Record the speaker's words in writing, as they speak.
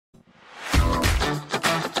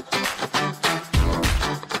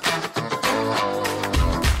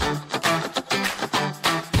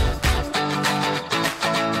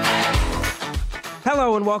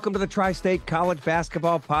everyone. Welcome to the Tri-State College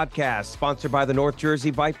Basketball Podcast, sponsored by the North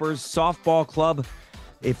Jersey Vipers Softball Club.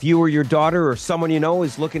 If you or your daughter or someone you know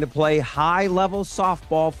is looking to play high-level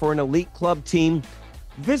softball for an elite club team,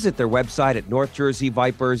 visit their website at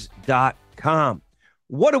northjerseyvipers.com.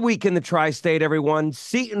 What a week in the Tri-State, everyone.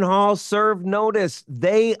 Seton Hall served notice.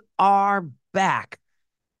 They are back.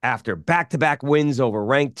 After back-to-back wins over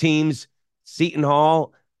ranked teams, Seton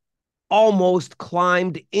Hall almost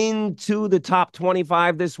climbed into the top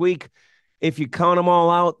 25 this week. If you count them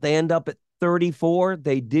all out, they end up at 34.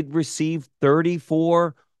 They did receive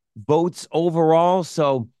 34 votes overall.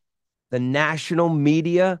 So the national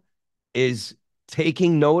media is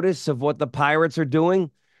taking notice of what the Pirates are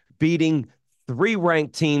doing, beating 3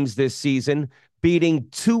 ranked teams this season, beating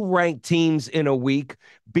 2 ranked teams in a week,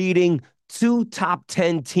 beating 2 top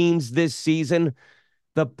 10 teams this season.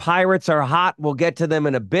 The Pirates are hot. We'll get to them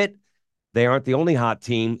in a bit. They aren't the only hot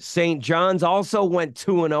team. St. John's also went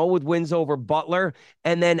 2-0 with wins over Butler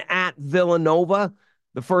and then at Villanova.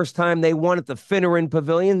 The first time they won at the Finneran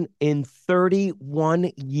Pavilion in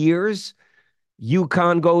 31 years.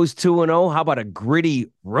 UConn goes 2-0. How about a gritty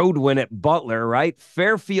road win at Butler, right?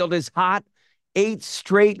 Fairfield is hot. 8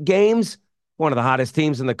 straight games. One of the hottest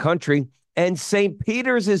teams in the country. And St.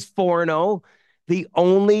 Peter's is 4-0. The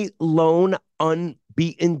only lone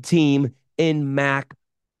unbeaten team in MAC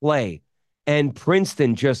play. And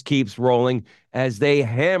Princeton just keeps rolling as they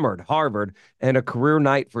hammered Harvard and a career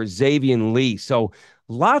night for Xavier Lee. So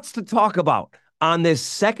lots to talk about on this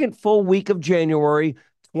second full week of January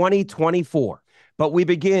 2024. But we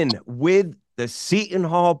begin with the Seton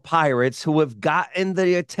Hall Pirates, who have gotten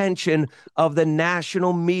the attention of the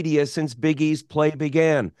national media since Big East play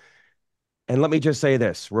began. And let me just say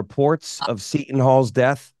this. Reports of Seton Hall's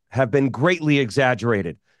death have been greatly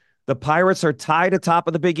exaggerated. The Pirates are tied atop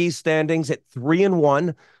of the Big East standings at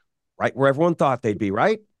 3-1, right where everyone thought they'd be,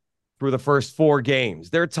 right? Through the first 4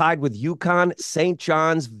 games. They're tied with UConn, St.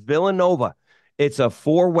 John's, Villanova. It's a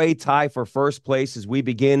 4-way tie for first place as we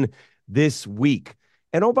begin this week.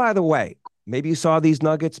 And oh, by the way, maybe you saw these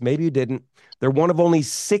nuggets, maybe you didn't. They're one of only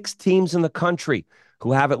 6 teams in the country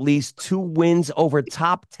who have at least 2 wins over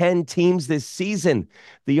top 10 teams this season.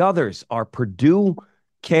 The others are Purdue,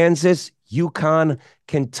 Kansas, UConn,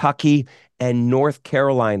 Kentucky, and North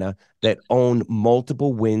Carolina that own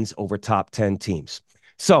multiple wins over top 10 teams.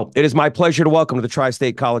 So it is my pleasure to welcome to the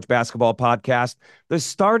Tri-State College Basketball Podcast the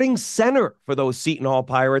starting center for those Seton Hall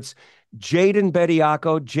Pirates, Jaden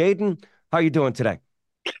Bediako. Jaden, how are you doing today?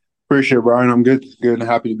 Appreciate it, Brian. I'm good and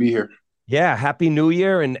happy to be here. Yeah, Happy New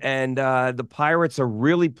Year, and the Pirates are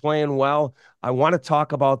really playing well. I want to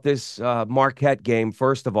talk about this Marquette game,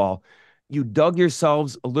 first of all. You dug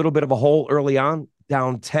yourselves a little bit of a hole early on,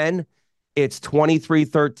 down 10. It's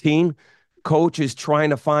 23-13. Coach is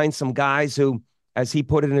trying to find some guys who, as he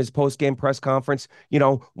put it in his post-game press conference,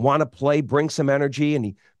 want to play, bring some energy, and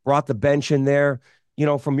he brought the bench in there.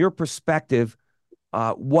 From your perspective,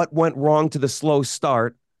 what went wrong to the slow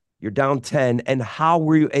start? You're down 10, and how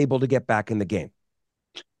were you able to get back in the game?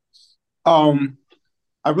 I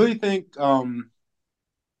really think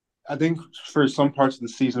I think for some parts of the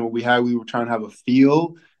season, what we were trying to have a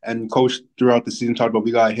feel, and coach throughout the season talked about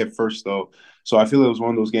we got to hit first though. So I feel it was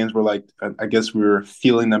one of those games where I guess we were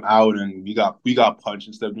feeling them out, and we got punched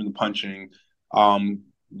instead of doing the punching.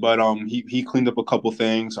 But he cleaned up a couple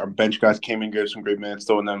things. Our bench guys came in, gave some great minutes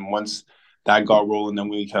though, and then once that got rolling, then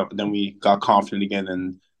we got confident again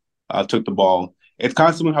and took the ball. It's kind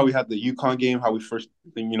of similar how we had the UConn game, how we first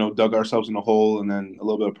dug ourselves in a hole, and then a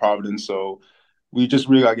little bit of Providence. So we just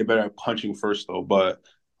really got to get better at punching first, though. But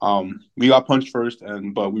we got punched first,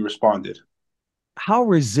 but we responded. How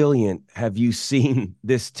resilient have you seen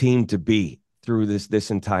this team to be through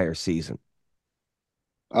this entire season?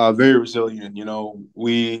 Very resilient.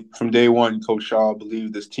 We from day one, Coach Shaw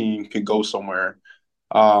believed this team could go somewhere.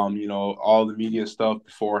 All the media stuff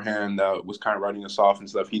beforehand that was kind of writing us off and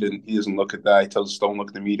stuff. He doesn't look at that. He tells us don't look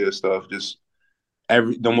at the media stuff. Just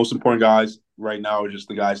the most important guys right now are just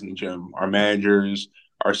the guys in the gym, our managers,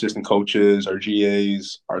 our assistant coaches, our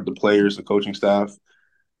GAs, the players, the coaching staff.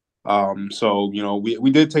 So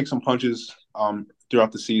we did take some punches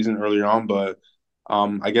throughout the season earlier on, but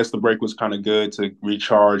I guess the break was kind of good to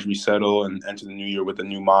recharge, resettle, and enter the new year with a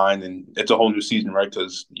new mind. And it's a whole new season, right?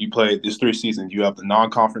 Because there's 3 seasons. You have the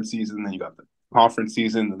non-conference season, then you got the conference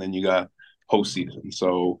season, and then you got postseason.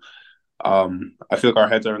 So I feel like our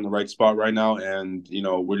heads are in the right spot right now, and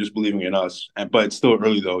we're just believing in us. But it's still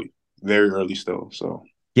early though, very early still. So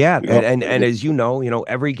yeah, and as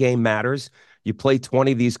every game matters. You play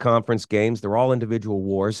 20 of these conference games; they're all individual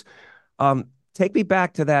wars. Take me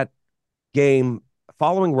back to that game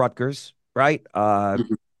following Rutgers. right? I'm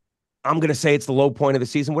going to say it's the low point of the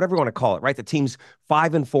season, whatever you want to call it, right? The team's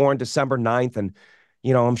 5-4 on December 9th. And,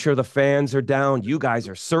 I'm sure the fans are down. You guys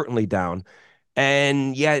are certainly down.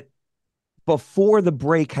 And yet, before the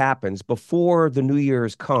break happens, before the New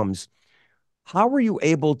Year's comes, how were you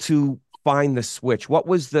able to find the switch? What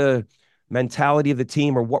was the mentality of the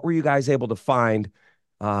team, or what were you guys able to find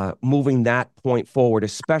moving that point forward,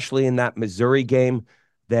 especially in that Missouri game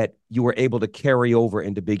that you were able to carry over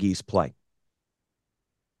into Big East play?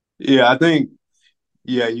 Yeah, I think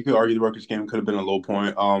you could argue the Rutgers game could have been a low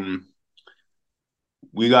point.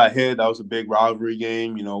 We got hit. That was a big rivalry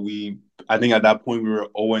game. I think at that point we were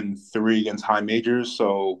 0-3 against high majors,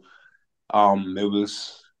 so it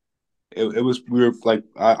was we were like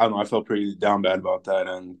I don't know. I felt pretty down bad about that,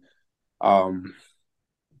 and um,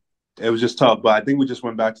 it was just tough. But I think we just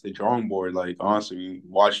went back to the drawing board. Like honestly, we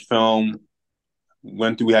watched film,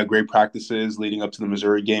 went through. We had great practices leading up to the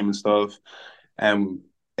Missouri game and stuff, and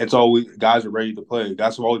it's always guys are ready to play.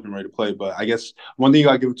 Guys have always been ready to play. But I guess one thing you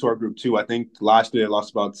got to give it to our group too. I think last year they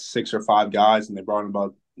lost about 6 or 5 guys, and they brought in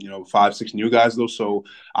about 5, 6 new guys though. So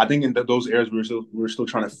I think in those areas we were still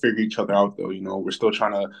trying to figure each other out though. We're still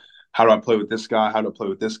trying to how do I play with this guy? How do I play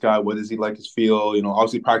with this guy? What does he like his feel?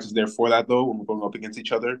 Obviously practice is there for that though when we're going up against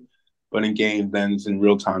each other. But in game, then it's in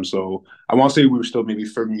real time. So I won't say we were still maybe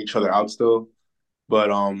figuring each other out still, but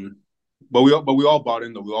we all bought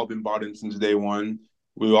in though. We all been bought in since day one.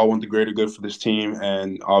 We all want the greater good for this team,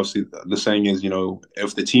 and obviously the saying is,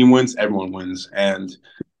 if the team wins, everyone wins, and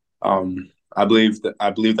I believe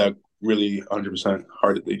that really 100%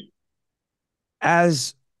 heartedly.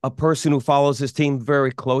 As a person who follows this team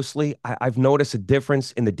very closely, I've noticed a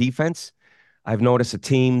difference in the defense. I've noticed a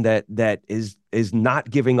team that is not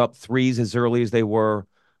giving up threes as early as they were,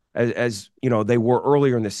 they were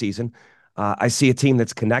earlier in the season. I see a team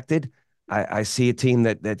that's connected. I see a team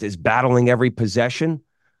that is battling every possession.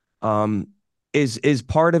 Um, is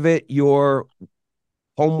part of it your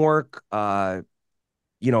homework? You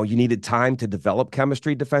needed time to develop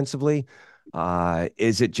chemistry defensively.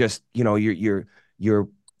 Is it just you're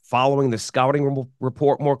following the scouting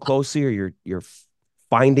report more closely, or you're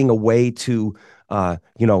finding a way to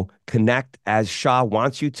connect as Shah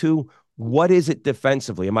wants you to? What is it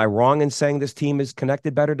defensively? Am I wrong in saying this team is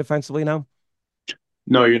connected better defensively now?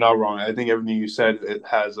 No, you're not wrong. I think everything you said it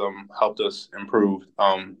has helped us improve.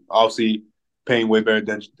 Obviously, paying way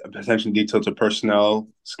better attention detail to personnel,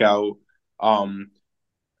 scout. Um,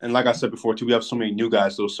 and like I said before, too, we have so many new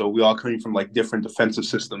guys though, so we all coming from like different defensive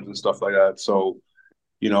systems and stuff like that. So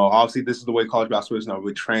obviously this is the way college basketball is now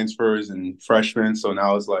with transfers and freshmen. So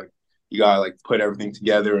now it's like you gotta like put everything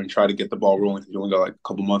together and try to get the ball rolling. You only got like a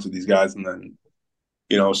couple months with these guys, and then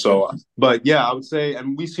so but yeah, I would say,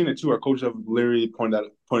 and we've seen it too. Our coaches have literally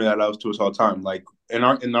pointed that out to us all the time. Like in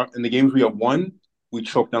the games we have won, we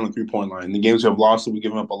choke down the 3-point line. In the games we have lost, we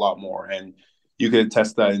give up a lot more. And you could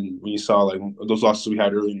attest that when you saw like those losses we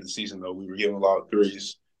had early in the season, though we were giving a lot of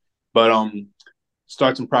threes. But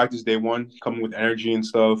starts in practice day one, coming with energy and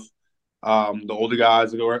stuff. The older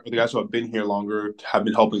guys, the guys who have been here longer, have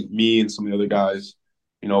been helping me and some of the other guys,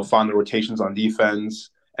 find the rotations on defense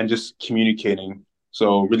and just communicating.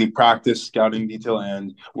 So really practice, scouting detail,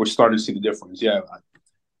 and we're starting to see the difference. Yeah,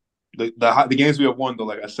 the games we have won, though,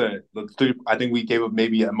 like I said, I think we gave up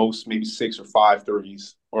maybe at most maybe 6 or 5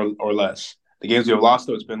 threes or less. The games we have lost,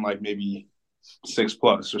 though, it's been like maybe 6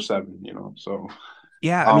 plus or 7. So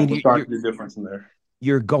Yeah, I mean, we're starting to see the difference in there.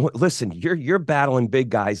 you're going. Listen, you're battling big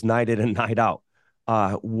guys night in and night out.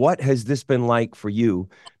 What has this been like for you?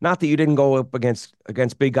 Not that you didn't go up against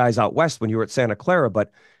big guys out west when you were at Santa Clara,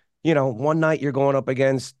 but one night you're going up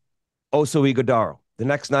against Oso Ighodaro. The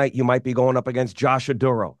next night you might be going up against Josh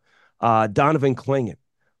Aduro, Donovan Clingan.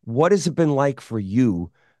 What has it been like for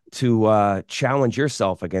you to challenge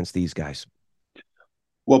yourself against these guys?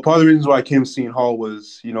 Well, part of the reasons why I came to Seton Hall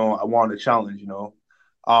was, I wanted a challenge.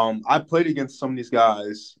 I played against some of these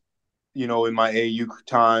guys, in my AU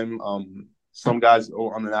time. Some guys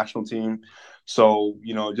on the national team. So,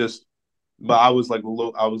 but I was like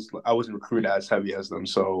low. I wasn't recruited as heavy as them.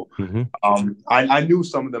 So, Mm-hmm. I knew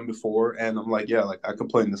some of them before, and I'm like, yeah, like I could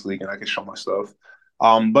play in this league and I can show my stuff.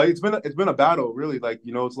 But it's been a battle, really. Like,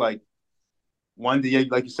 it's like one day,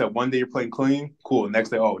 like you said, one day you're playing clean, cool. Next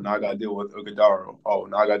day, oh, now I got to deal with Iguodaro. Oh,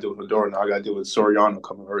 now I got to deal with Fedora. Now I got to deal with Soriano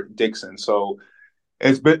coming or Dixon. So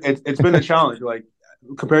it's been a challenge. Like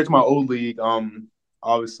compared to my old league,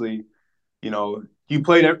 obviously, you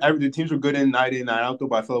played the teams were good in, night out though,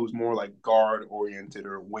 but I felt it was more like guard oriented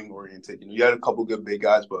or wing oriented. You had a couple good big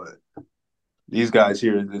guys, but these guys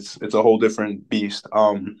here, it's a whole different beast.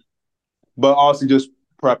 But also just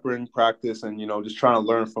prepping, practice, and just trying to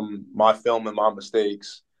learn from my film and my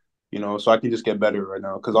mistakes. So I can just get better right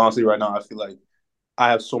now. Because honestly, right now I feel like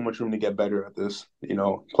I have so much room to get better at this.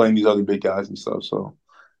 Playing these other big guys and stuff. So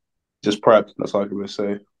just prep. That's all I can really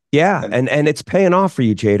say. Yeah, And and it's paying off for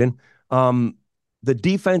you, Jaden. Um, the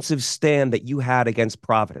defensive stand that you had against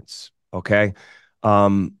Providence, okay?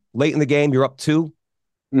 Late in the game, you're up two.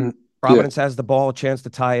 mhm. Yeah, Providence has the ball, a chance to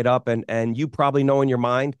tie it up, and you probably know in your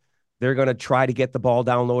mind they're going to try to get the ball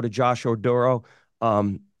down low to Josh Oduro.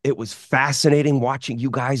 It was fascinating watching you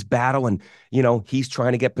guys battle, and he's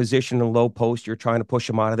trying to get position in the low post. You're trying to push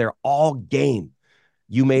him out of there all game.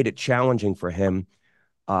 You made it challenging for him.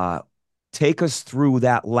 Uh, Take us through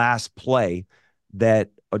that last play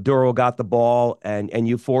that Oduro got the ball and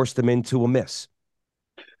you forced him into a miss.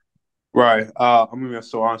 right. I'm gonna be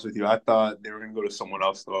so honest with you. I thought they were gonna go to someone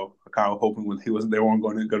else though. I kind of hoping when they weren't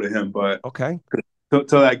going to go to him, but Okay.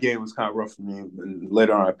 till that game was kind of rough for me. And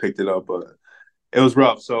later on, I picked it up, but it was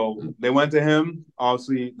rough. So they went to him.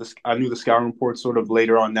 Obviously, I knew the scouting report sort of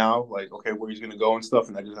later on now, like okay, where he's gonna go and stuff,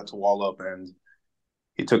 and I just had to wall up. And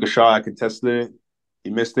he took a shot. I contested it. He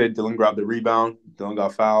missed it. Dylan grabbed the rebound. Dylan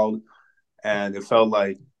got fouled, and it felt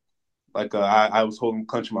like I was holding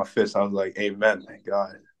clenching my fist. I was like, "Amen, thank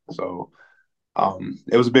God." So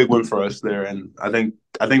it was a big win for us there, and I think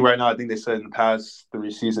right now I think they said in the past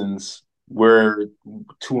 3 seasons we're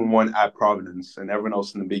 2-1 at Providence, and everyone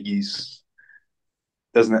else in the Big East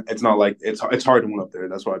doesn't. It's not like it's hard to win up there.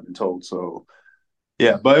 That's what I've been told. So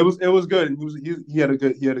yeah, but it was good. He had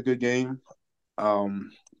a good game.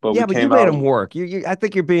 But we Yeah, but you came made out. him work. I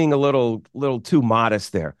think you're being a little too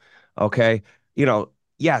modest there. Okay.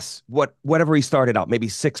 Yes, whatever he started out, maybe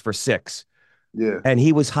 6 for 6, Yeah, and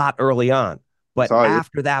he was hot early on. But sorry.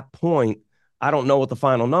 after that point, I don't know what the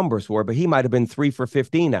final numbers were, but he might have been 3 for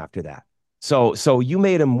 15 after that. So you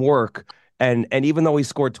made him work, and even though he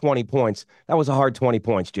scored 20 points, that was a hard 20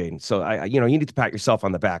 points, Jaden. So you need to pat yourself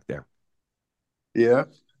on the back there. Yeah,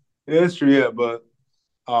 yeah, it's true. Yeah, but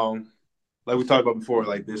um, like we talked about before,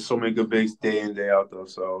 like there's so many good bigs day in day out though.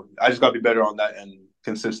 So I just got to be better on that and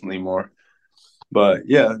consistently more. But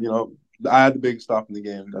yeah, I had the biggest stop in the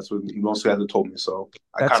game. That's what most guys have told me. So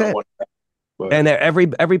I That's kind of it. won that. But And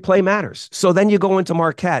every play matters. So then you go into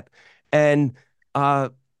Marquette, and uh,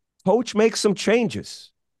 coach makes some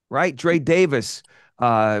changes, right? Dre Davis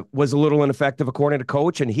was a little ineffective according to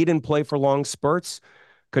coach, and he didn't play for long spurts.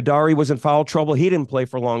 Kadari was in foul trouble. He didn't play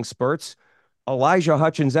for long spurts. Elijah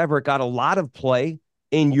Hutchins Everett got a lot of play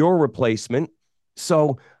in your replacement.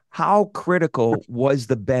 So how critical was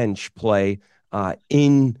the bench play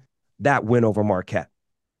in that win over Marquette?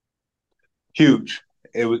 huge.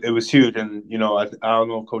 It was huge, and I don't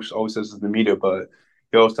know if coach always says this in the media, but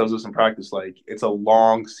he always tells us in practice like it's a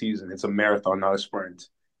long season. It's a marathon, not a sprint.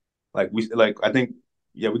 I think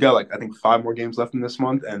we got like I think 5 more games left in this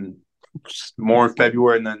month and more in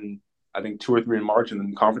February and then I think 2 or 3 in March and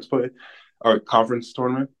then conference play or conference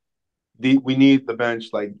tournament. We need the bench,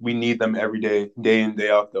 like we need them every day in,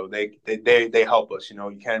 day out though. They help us,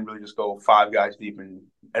 you can't really just go 5 guys deep and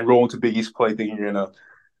roll into Big East play thinking you're gonna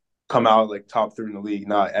come out like top 3 in the league.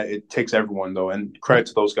 Nah, it takes everyone though. And credit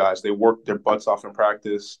to those guys. They work their butts off in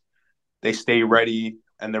practice. They stay ready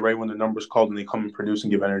and they're ready when the number's called and they come and produce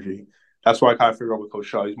and give energy. That's why I kind of figure out with Coach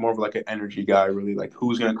Shaw. He's more of like an energy guy, really. Like,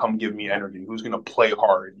 who's going to come give me energy? Who's going to play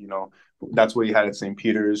hard? That's what he had at St.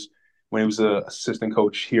 Peter's when he was an assistant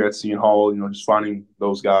coach here at Seton Hall, just finding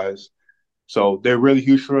those guys. So they're really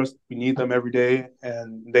huge for us. We need them every day,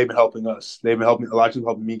 and they've been helping us. They've been helping Elijah's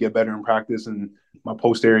helping me get better in practice and my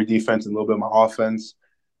post area defense and a little bit of my offense,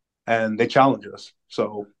 and they challenge us.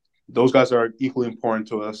 So those guys are equally important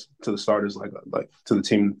to us, to the starters, like to the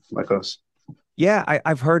team like us. Yeah,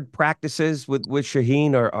 I've heard practices with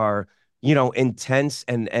Shaheen are intense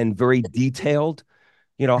and very detailed.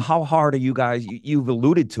 How hard are you guys? You've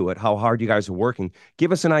alluded to it, how hard you guys are working.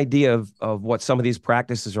 Give us an idea of what some of these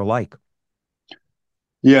practices are like.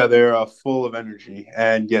 Yeah, they're full of energy,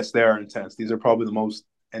 and yes, they are intense. These are probably the most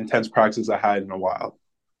intense practices I had in a while.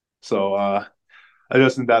 So I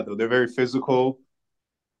just think that though they're very physical,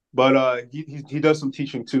 but he does some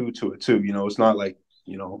teaching too to it too. It's not like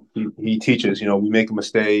he teaches. We make a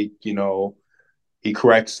mistake. He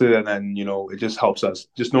corrects it, and then it just helps us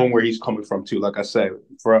just knowing where he's coming from too. Like I said,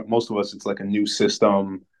 for most of us, it's like a new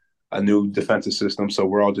system, a new defensive system. So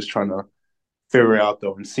we're all just trying to figure it out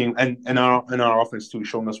though, and seeing and our offense too,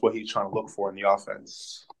 showing us what he's trying to look for in the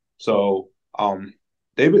offense. So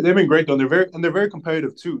they've been great though. They're very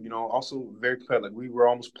competitive too. Also very competitive. Like we were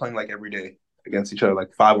almost playing like every day against each other,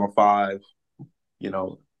 like 5-on-5. You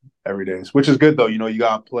know, every day, which is good though. You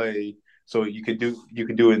gotta play. so you could do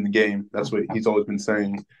it in the game. That's what he's always been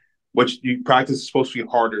saying. What you practice is supposed to be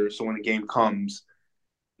harder, so when the game comes,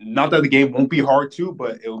 not that the game won't be hard too,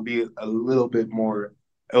 but it will be a little bit more.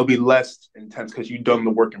 It'll be less intense because you've done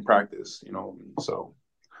the work in practice, you know. So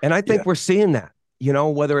And I yeah, think we're seeing that,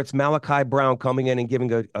 whether it's Malachi Brown coming in and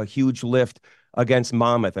giving a huge lift against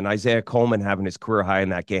Monmouth and Isaiah Coleman having his career high in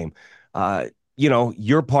that game. Uh,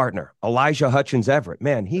 your partner, Elijah Hutchins Everett,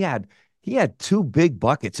 man, he had two big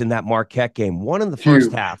buckets in that Marquette game. One in the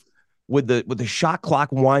first huge. half with the shot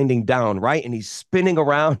clock winding down, right? And he's spinning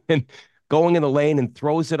around and going in the lane and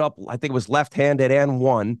throws it up. I think it was left-handed and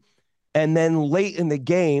one. And then late in the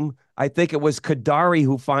game, I think it was Kadari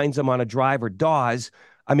who finds him on a drive, or Dawes.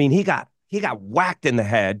 I mean, he got whacked in the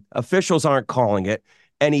head. Officials aren't calling it,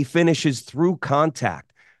 and he finishes through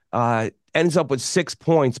contact. Ends up with 6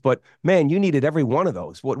 points, but man, you needed every one of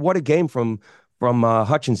those. What a game from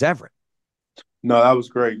Hutchins Everett. No, that was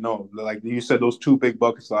great. No, like you said, those two big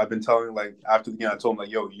buckets. So I've been telling, like, after the game, I told him, like,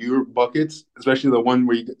 yo, your buckets, especially the one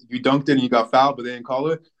where you dunked it and you got fouled, but they didn't call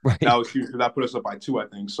it. That Right. was huge because that put us up by two, I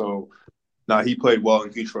think. So, nah, he played well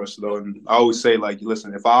and huge for us though. And I always say, like,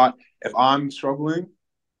 listen, if I'm struggling,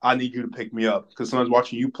 I need you to pick me up because sometimes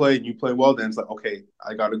watching you play and you play well, then it's like, okay,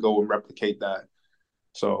 I got to go and replicate that.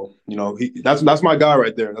 So that's my guy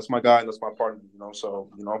right there. That's my guy and that's my partner. So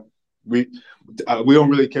we we don't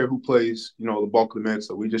really care who plays the bulk of the minutes.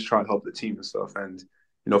 So we just try to help the team and stuff and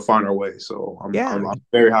find our way. So Yeah. I'm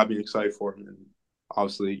very happy and excited for him. And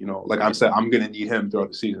obviously like I said, I'm gonna need him throughout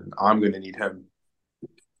the season. I'm gonna need him.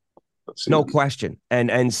 No question.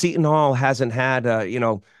 And Seton Hall hasn't had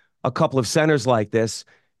a couple of centers like this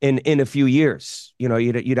in a few years.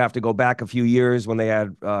 You'd have to go back a few years when they had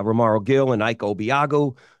Romaro Gill and Ike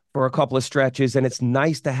Obiagu for a couple of stretches, and it's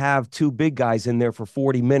nice to have two big guys in there for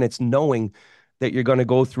 40 minutes, knowing that you're going to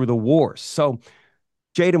go through the wars. So,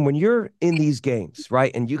 Jaden, when you're in these games,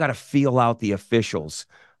 right, and you got to feel out the officials,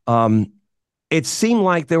 um, it seemed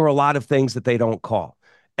like there were a lot of things that they don't call.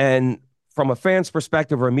 And from a fan's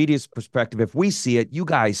perspective or a media's perspective, if we see it, you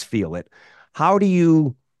guys feel it. How do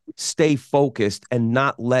you stay focused and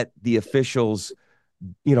not let the officials,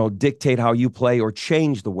 dictate how you play or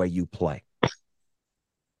change the way you play?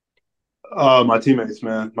 My teammates,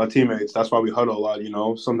 man, my teammates. That's why we huddle a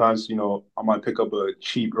lot. Sometimes I might pick up a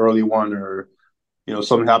cheap early one or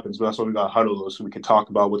something happens, but that's why we got huddle those so we can talk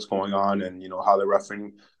about what's going on and how they're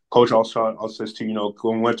refereeing. Coach also says to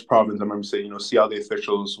when we went to Providence, I remember saying see how the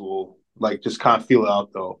officials will like just kind of feel it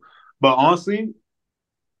out though. But honestly,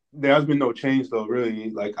 there has been no change though. Really,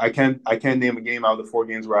 like I can't name a game out of the four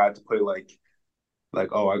games where I had to play like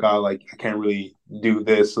oh I got like I can't really do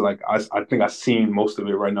this. So, like I think I've seen most of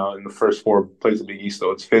it right now in the first four plays of Big East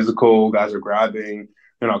though. It's physical, guys are grabbing,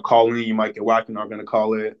 they're not calling it, you might get whacked, they're not gonna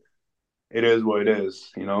call it. It is what it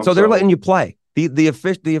is. So they're So letting you play. The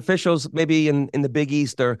officials maybe in the Big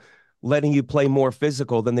East are letting you play more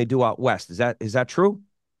physical than they do out west. Is that true?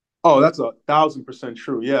 oh, that's 1,000%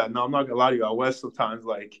 true. Yeah, no, I'm not gonna lie to you. Out west, sometimes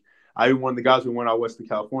like I even one of the guys who went out west to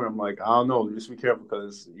California. I'm like, I don't know, just be careful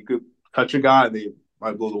because you could touch a guy, and they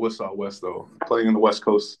might blow the whistle out west though. Playing in the West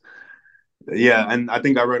Coast, yeah. And I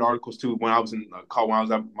think I read articles too when I was in when I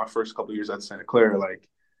was at my first couple of years at Santa Clara. Like,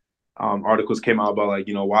 articles came out about like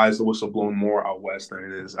why is the whistle blown more out west than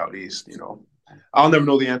it is out east. I'll never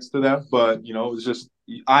know the answer to that, but it's just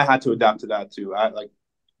I had to adapt to that too. I like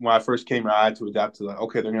when I first came here, I had to adapt to like,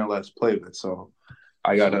 okay, they're gonna let us play with it, so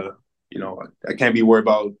I gotta, I can't be worried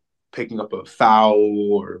about picking up a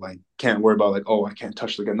foul or like can't worry about like, oh, I can't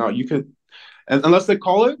touch the guy. No, you could, and unless they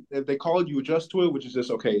call it, if they call it, you adjust to it, which is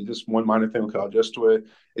just okay, just one minor thing. Okay, I'll adjust to it.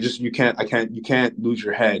 It just you can't lose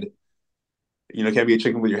your head. It can't be a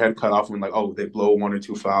chicken with your head cut off when like, oh, they blow one or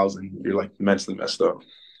two fouls and you're like mentally messed up.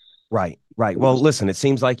 Right, right. Well, listen, it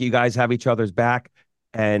seems like you guys have each other's back.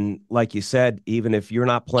 And like you said, even if you're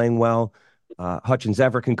not playing well, Hutchins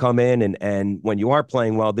Ever can come in. And when you are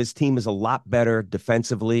playing well, this team is a lot better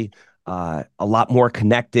defensively, a lot more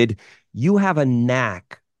connected. You have a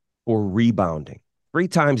knack for rebounding. 3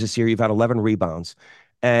 times this year, you've had 11 rebounds,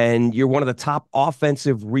 and you're one of the top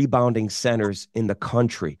offensive rebounding centers in the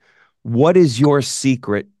country. What is your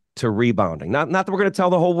secret to rebounding? Not that we're going to tell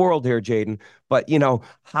the whole world here, Jaden, but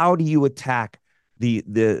how do you attack the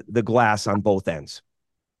glass on both ends?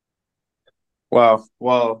 Wow.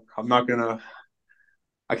 Well,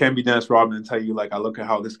 I can't be Dennis Rodman and tell you like I look at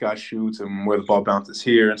how this guy shoots and where the ball bounces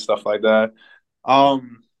here and stuff like that.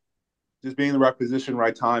 Um, just being in the right position,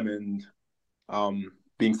 right time, and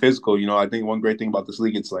being physical. I think one great thing about this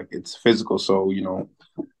league, it's like it's physical. So you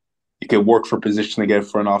can work for position to get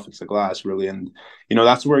for an offensive glass, really, and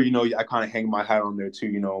that's where I kind of hang my hat on there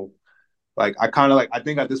too. like I kind of like I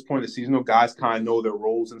think at this point in the season, guys kind of know their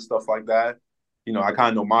roles and stuff like that. I kind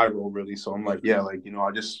of know my role really, so I'm like, yeah, like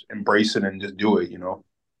I just embrace it and just do it.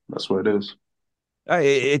 That's what it is.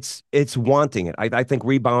 It's wanting it. I think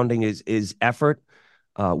rebounding is effort,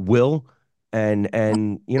 will,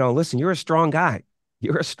 and listen, you're a strong guy.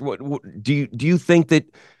 Do you think that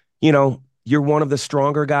you're one of the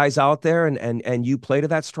stronger guys out there, and you play to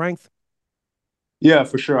that strength? Yeah,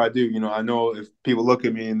 for sure I do. I know if people look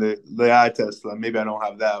at me and the eye test, like maybe I don't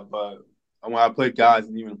have that, but when I play guys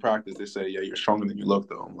and even in practice, they say, yeah, you're stronger than you look,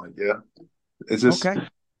 though. I'm like, yeah, it's just Okay.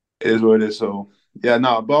 it is what it is. So yeah,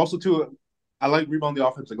 no, but also too, I like rebounding the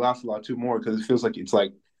offensive glass a lot too more because it feels like it's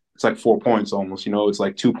like 4 points almost. It's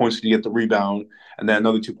like 2 points if you get the rebound, and then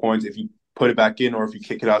another 2 points if you put it back in or if you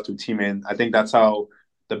kick it out to a teammate. I think that's how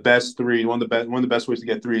the best three, one of the best ways to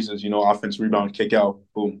get threes is offense, rebound, kick out,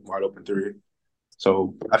 boom, wide open three.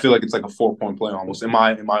 So I feel like it's like a 4 point play almost in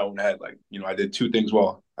my own head. Like I did two things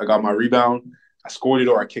well. I got my rebound, I scored it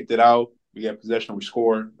or I kicked it out. We get possession, we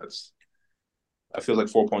score. That feels like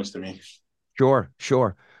 4 points to me. Sure,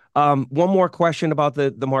 sure. One more question about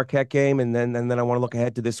the Marquette game, and then I want to look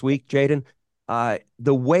ahead to this week, Jaden.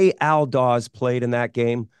 The way Al Dawes played in that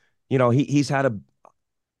game, he's had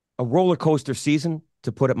a roller coaster season,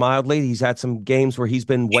 to put it mildly. He's had some games where he's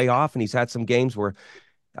been way off, and he's had some games where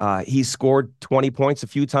he's scored 20 points a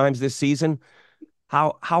few times this season.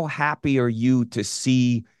 How happy are you to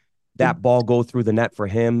see that ball go through the net for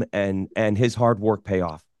him and his hard work pay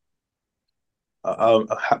off? I'm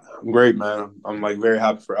great, man. I'm like very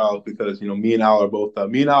happy for Al because me and Al are both.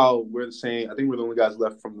 Me and Al, we're the same. I think we're the only guys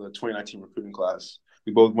left from the 2019 recruiting class.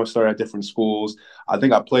 We both went started at different schools. I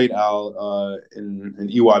think I played Al in an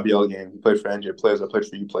EYBL game. He played for NJ Players. I played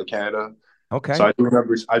for UPlay Canada. So Okay.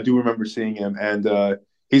 I do remember seeing him, and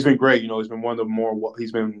he's been great. He's been one of the more.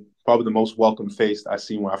 He's been probably the most welcome face I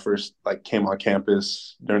seen when I first came on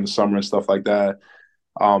campus during the summer and stuff like that.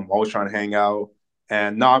 Always trying to hang out.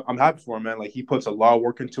 And no, I'm happy for him, man. Like he puts a lot of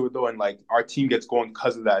work into it though, and like our team gets going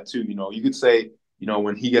because of that too. You could say,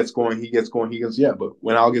 when he gets going, he gets going. He goes, yeah, but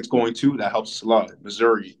when Al gets going too, that helps us a lot.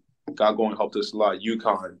 Missouri got going, helped us a lot.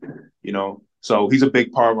 UConn, so he's a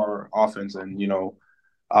big part of our offense, and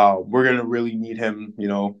we're gonna really need him.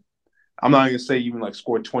 I'm not gonna say even like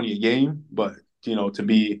score 20 a game, but to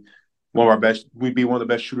be one of our best, we'd be one of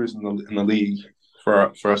the best shooters in the league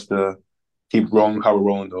for us to keep rolling how we're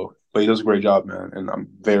rolling though. But he does a great job, man, and I'm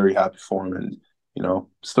very happy for him. And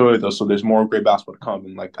still though, so there's more great basketball to come.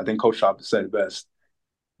 And like I think Coach Shop said it best.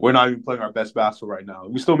 We're not even playing our best basketball right now.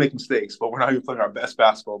 We still make mistakes, but we're not even playing our best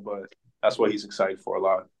basketball. But that's what he's excited for a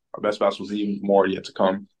lot. Our best basketball is even more yet to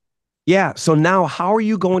come. Yeah. So now, how are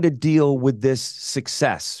you going to deal with this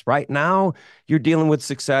success? Right now, you're dealing with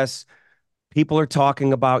success. People are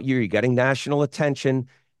talking about you. You're getting national attention,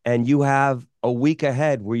 and you have a week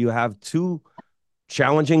ahead where you have two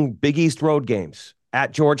challenging Big East road games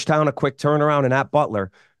at Georgetown, a quick turnaround, and at Butler.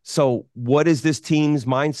 So, what is this team's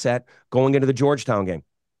mindset going into the Georgetown game?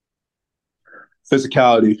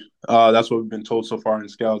 Physicality. That's what we've been told so far in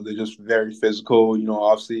scouts. They're just very physical.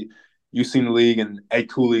 Obviously, you've seen the league, and Ed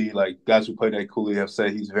Cooley, like guys who played Ed Cooley, have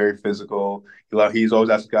said he's very physical. He's always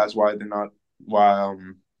asked guys why they're not why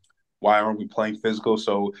aren't we playing physical.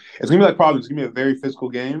 So it's gonna be like problems. It's gonna be a very physical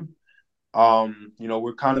game.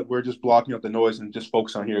 We're just blocking up the noise and just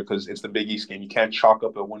focus on here because it's the Big East game. You can't chalk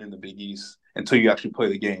up a win in the Big East until you actually play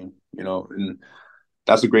the game. And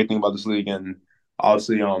that's the great thing about this league. And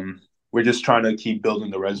obviously, we're just trying to keep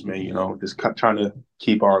building the resume. Just trying to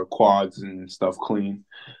keep our quads and stuff clean.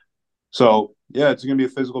 So yeah, it's gonna be a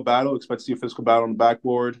physical battle. Expect to see a physical battle on the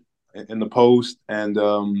backboard, in the post, and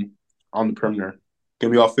on the perimeter.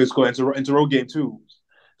 Gonna be all physical. And it's a road game too.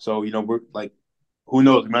 So we're like, who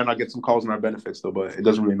knows? We might not get some calls in our benefits though, but it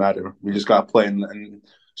doesn't really matter. We just got to play. And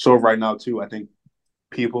so right now too, I think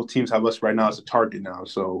teams have us right now as a target now.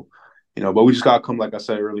 So but we just got to come, like I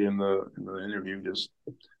said earlier in the interview, just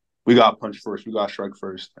we got to punch first, we got to strike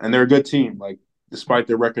first, and they're a good team. Like despite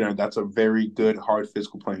their record, that's a very good, hard,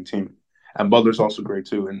 physical playing team. And Butler's also great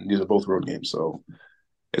too, and these are both road games, so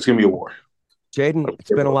it's gonna be a war. Jaden, it's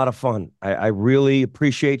been a lot of fun. I really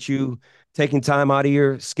appreciate you taking time out of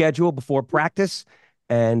your schedule before practice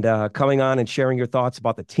and coming on and sharing your thoughts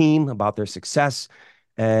about the team, about their success,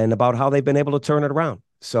 and about how they've been able to turn it around.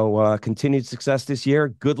 So continued success this year.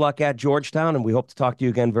 Good luck at Georgetown, and we hope to talk to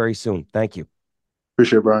you again very soon. Thank you.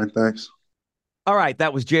 Appreciate it, Bryan. Thanks. All right,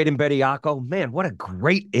 that was Jaden Bediako. Man, what a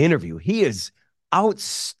great interview. He is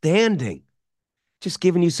outstanding. Just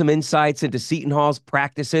giving you some insights into Seton Hall's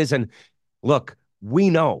practices. And look, we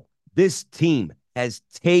know this team has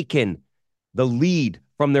taken the lead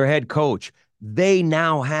from their head coach. They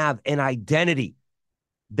now have an identity.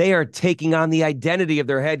 They are taking on the identity of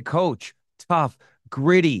their head coach. Tough,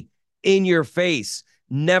 gritty, in your face,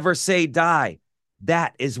 never say die.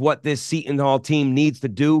 That is what this Seton Hall team needs to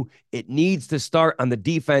do. It needs to start on the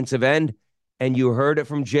defensive end. And you heard it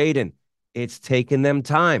from Jaden. It's taken them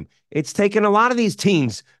time. It's taken a lot of these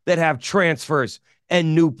teams that have transfers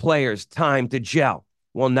and new players time to gel.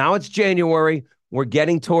 Well, now it's January. We're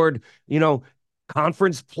getting toward,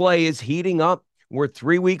 conference play is heating up. We're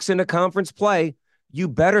 3 weeks into conference play. You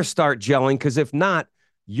better start gelling, because if not,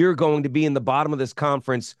 you're going to be in the bottom of this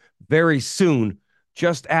conference very soon.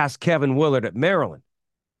 Just ask Kevin Willard at Maryland.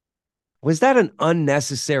 Was that an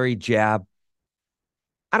unnecessary jab?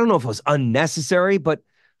 I don't know if it was unnecessary, but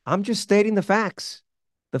I'm just stating the facts.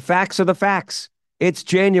 The facts are the facts. It's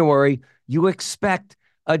January. You expect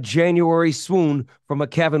a January swoon from a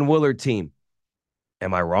Kevin Willard team.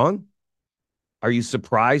 Am I wrong? Are you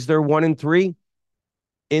surprised they're 1-3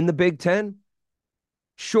 in the Big Ten?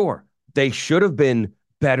 Sure, they should have been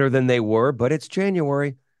better than they were, but it's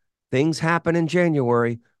January. Things happen in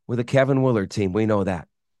January with a Kevin Willard team. We know that.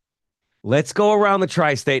 Let's go around the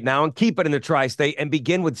tri-state now and keep it in the tri-state and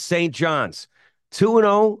begin with St. John's.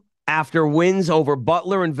 2-0 after wins over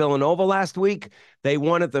Butler and Villanova last week. They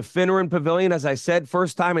won at the Finneran Pavilion, as I said,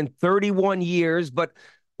 first time in 31 years. But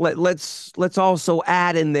let's also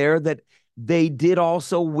add in there that they did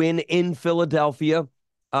also win in Philadelphia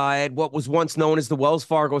at what was once known as the Wells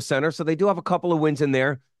Fargo Center. So they do have a couple of wins in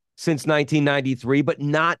there since 1993, but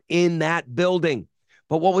not in that building.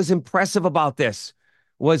 But what was impressive about this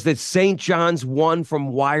was that St. John's won from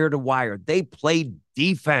wire to wire. They played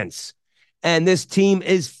defense. And this team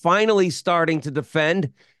is finally starting to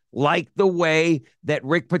defend like the way that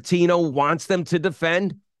Rick Pitino wants them to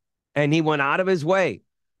defend. And he went out of his way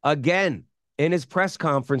again in his press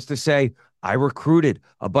conference to say, I recruited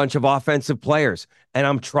a bunch of offensive players, and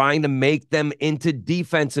I'm trying to make them into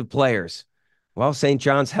defensive players. Well, St.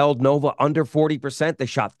 John's held Nova under 40%. They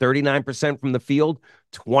shot 39% from the field,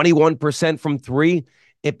 21% from three.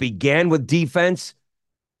 It began with defense.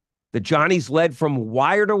 The Johnnies led from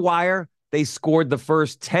wire to wire. They scored the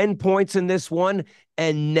first 10 points in this one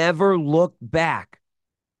and never looked back.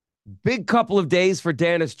 Big couple of days for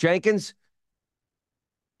Dennis Jenkins.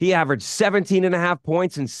 He averaged 17.5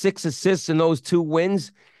 points and 6 assists in those 2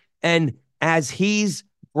 wins. And as he's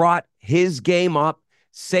brought his game up,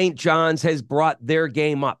 St. John's has brought their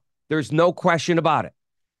game up. There's no question about it.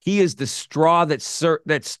 He is the straw that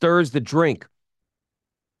stirs the drink.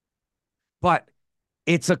 But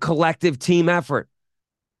it's a collective team effort.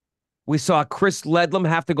 We saw Chris Ledlam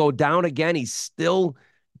have to go down again. He's still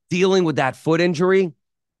dealing with that foot injury.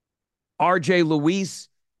 RJ Luis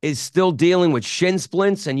is still dealing with shin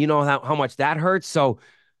splints, and you know how much that hurts. So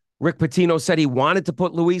Rick Pitino said he wanted to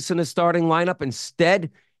put Luis in the starting lineup. Instead,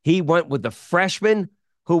 he went with the freshman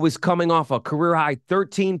who was coming off a career-high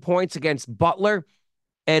 13 points against Butler,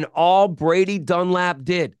 and all Brady Dunlap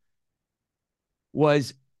did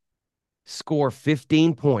was score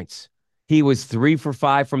 15 points. He was 3 for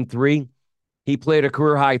 5 from 3. He played a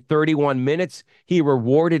career-high 31 minutes. He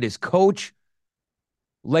rewarded his coach.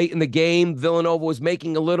 Late in the game, Villanova was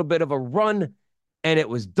making a little bit of a run, and it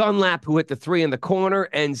was Dunlap who hit the 3 in the corner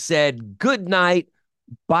and said, good night,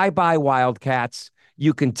 bye-bye, Wildcats.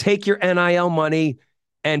 You can take your NIL money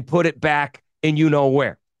and put it back in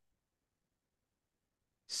you-know-where.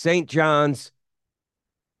 St. John's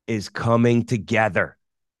is coming together.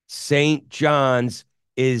 St. John's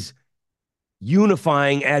is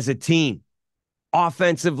unifying as a team,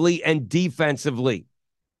 offensively and defensively.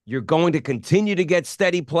 You're going to continue to get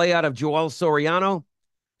steady play out of Joel Soriano,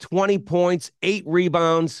 20 points, 8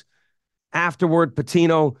 rebounds. Afterward,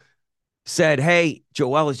 Pitino said, hey,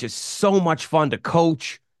 Joel is just so much fun to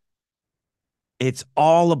coach. It's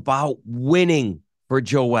all about winning for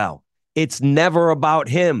Joel. It's never about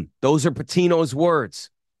him. Those are Pitino's words.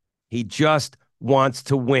 He just wants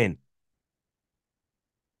to win.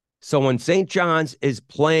 So when St. John's is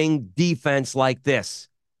playing defense like this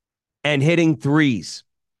and hitting threes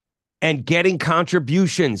and getting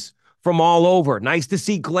contributions from all over, nice to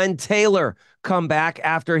see Glenn Taylor come back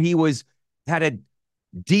after he had a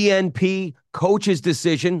DNP coach's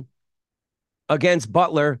decision against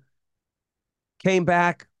Butler, came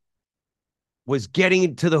back, was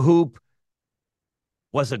getting to the hoop,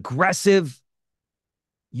 was aggressive.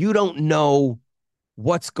 You don't know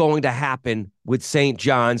what's going to happen with St.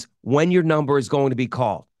 John's when your number is going to be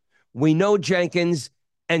called. We know Jenkins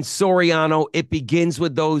and Soriano, it begins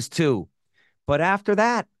with those two. But after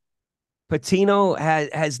that, Pitino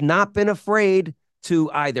has not been afraid to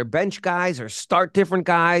either bench guys or start different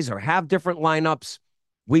guys or have different lineups.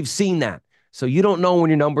 We've seen that. So you don't know when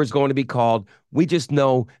your number is going to be called. We just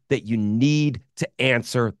know that you need to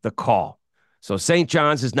answer the call. So St.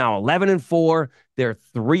 John's is now 11-4. They're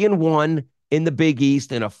 3-1 in the Big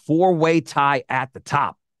East in a four-way tie at the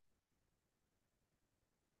top.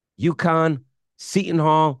 UConn, Seton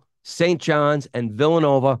Hall, St. John's, and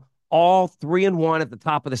Villanova, all 3-1 at the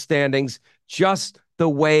top of the standings, just the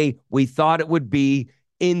way we thought it would be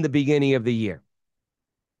in the beginning of the year.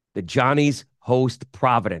 The Johnnies host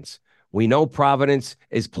Providence. We know Providence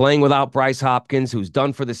is playing without Bryce Hopkins, who's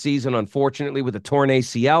done for the season, unfortunately, with a torn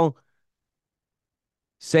ACL.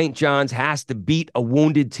 St. John's has to beat a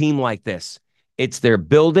wounded team like this. It's their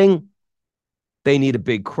building. They need a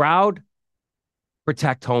big crowd,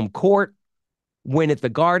 protect home court, win at the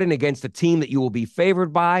Garden against a team that you will be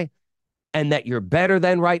favored by and that you're better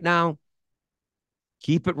than right now.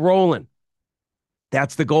 Keep it rolling.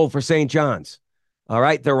 That's the goal for St. John's. All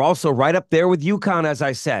right, they're also right up there with UConn, as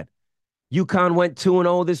I said. UConn went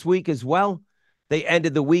 2-0 this week as well. They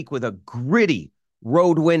ended the week with a gritty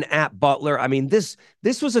road win at Butler. I mean, this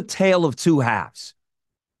was a tale of two halves.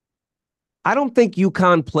 I don't think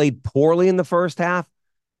UConn played poorly in the first half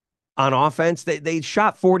on offense. They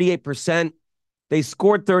shot 48%. They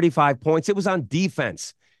scored 35 points. It was on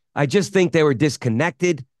defense. I just think they were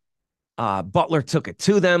disconnected. Butler took it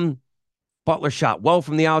to them. Butler shot well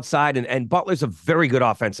from the outside, and Butler's a very good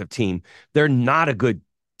offensive team. They're not a good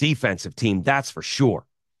defensive team, that's for sure.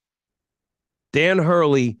 Dan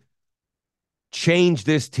Hurley changed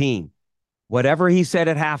this team. Whatever he said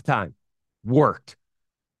at halftime worked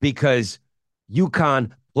because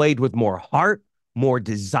UConn played with more heart, more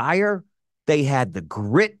desire. They had the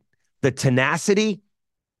grit, the tenacity,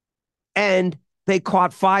 and they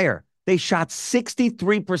caught fire. They shot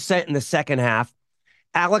 63% in the second half.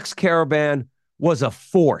 Alex Karaban was a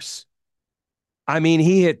force. I mean,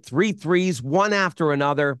 he hit 3 threes, one after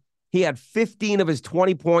another. He had 15 of his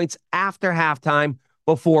 20 points after halftime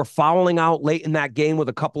before fouling out late in that game with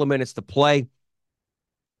a couple of minutes to play.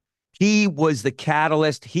 He was the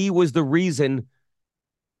catalyst. He was the reason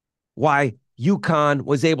why UConn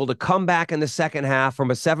was able to come back in the second half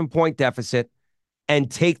from a 7-point deficit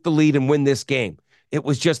and take the lead and win this game. It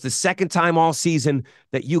was just the second time all season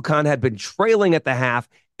that UConn had been trailing at the half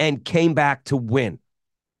and came back to win.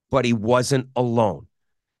 But he wasn't alone.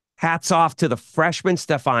 Hats off to the freshman,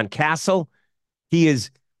 Stephon Castle. He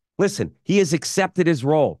has accepted his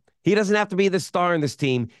role. He doesn't have to be the star in this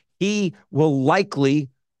team. He will likely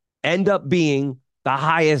end up being the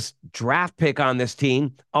highest draft pick on this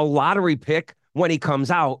team, a lottery pick when he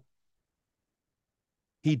comes out.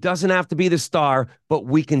 He doesn't have to be the star, but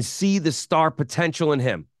we can see the star potential in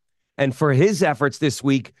him. And for his efforts this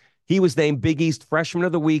week, he was named Big East Freshman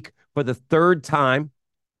of the Week for the third time.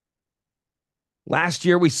 Last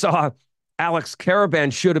year, we saw Alex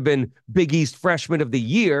Karaban should have been Big East Freshman of the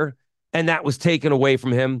Year, and that was taken away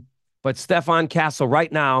from him. But Stephon Castle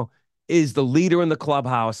right now is the leader in the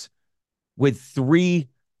clubhouse with 3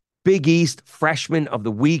 Big East Freshmen of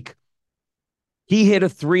the Week. He hit a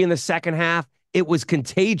 3 in the second half. It was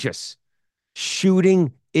contagious.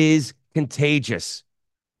 Shooting is contagious.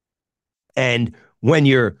 And when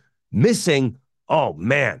you're missing, oh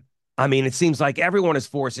man, I mean, it seems like everyone is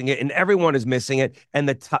forcing it and everyone is missing it, and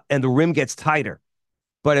the rim gets tighter.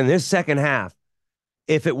 But in this second half,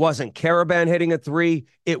 if it wasn't Karaban hitting a 3,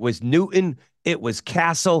 it was Newton, it was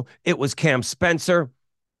Castle, it was Cam Spencer.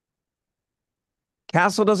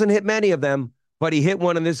 Castle doesn't hit many of them, but he hit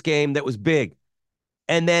one in this game that was big.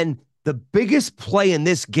 And then the biggest play in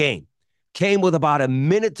this game came with about a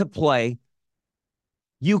minute to play.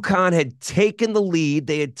 UConn had taken the lead.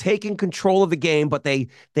 They had taken control of the game, but they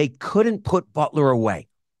couldn't put Butler away.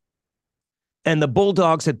 And the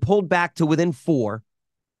Bulldogs had pulled back to within 4.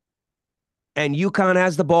 And UConn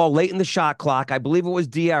has the ball late in the shot clock. I believe it was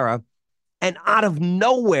Diarra. And out of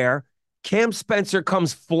nowhere, Cam Spencer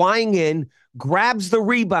comes flying in, grabs the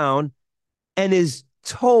rebound, and his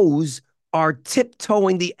toes are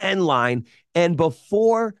tiptoeing the end line. And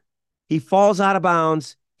before he falls out of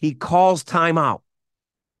bounds, he calls timeout.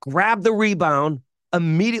 Grabbed the rebound,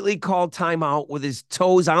 immediately called timeout with his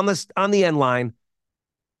toes on the end line,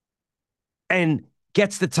 and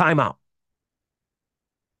gets the timeout.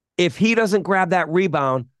 If he doesn't grab that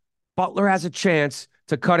rebound, Butler has a chance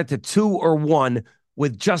to cut it to 2 or 1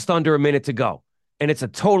 with just under a minute to go. And it's a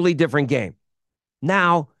totally different game.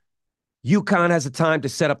 Now, UConn has a time to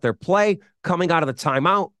set up their play. Coming out of the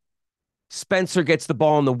timeout, Spencer gets the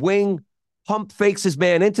ball in the wing, pump fakes his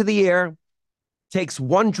man into the air, takes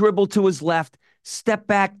one dribble to his left, step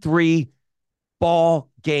back 3, ball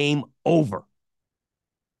game over.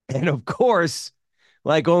 And of course,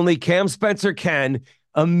 like only Cam Spencer can,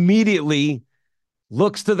 immediately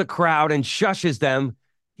looks to the crowd and shushes them.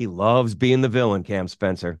 He loves being the villain, Cam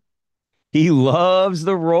Spencer. He loves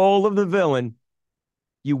the role of the villain.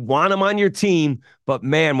 You want him on your team, but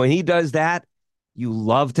man, when he does that, you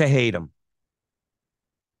love to hate him.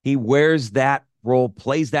 He wears that role,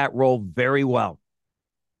 plays that role very well.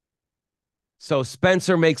 So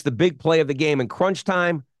Spencer makes the big play of the game in crunch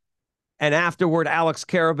time. And afterward, Alex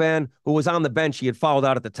Caravan, who was on the bench, he had fouled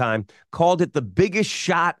out at the time, called it the biggest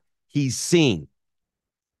shot he's seen.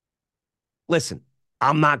 Listen,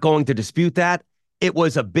 I'm not going to dispute that. It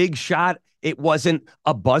was a big shot. It wasn't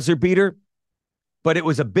a buzzer beater, but it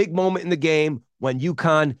was a big moment in the game when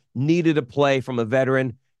UConn needed a play from a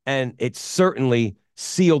veteran, and it certainly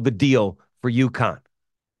sealed the deal for UConn.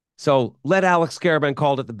 So let Alex Caravan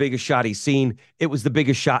call it the biggest shot he's seen. It was the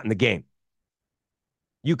biggest shot in the game.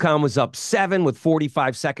 UConn was up 7 with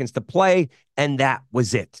 45 seconds to play, and that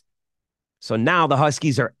was it. So now the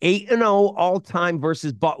Huskies are 8-0 all-time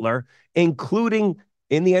versus Butler, including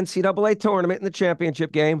in the NCAA tournament in the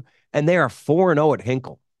championship game, and they are 4-0 at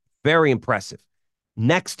Hinkle. Very impressive.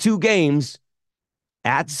 Next 2 games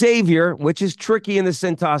at Xavier, which is tricky in the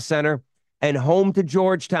Cintas Center, and home to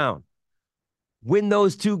Georgetown. Win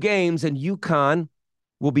those 2 games, and UConn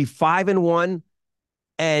will be 5-1,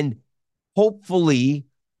 and hopefully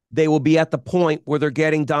they will be at the point where they're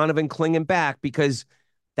getting Donovan Clingan back, because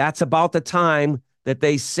that's about the time that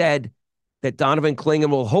they said that Donovan Clingan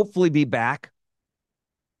will hopefully be back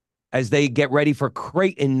as they get ready for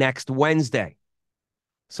Creighton next Wednesday.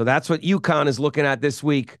 So that's what UConn is looking at this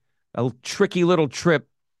week, a tricky little trip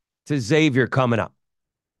to Xavier coming up.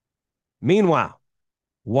 Meanwhile,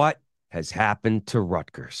 what has happened to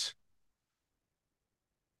Rutgers?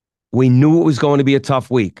 We knew it was going to be a tough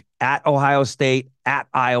week. At Ohio State, at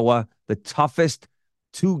Iowa, the toughest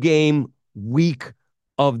 2-game week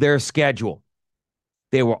of their schedule.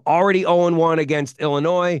 They were already 0-1 against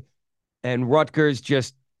Illinois, and Rutgers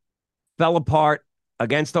just fell apart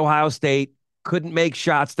against Ohio State, couldn't make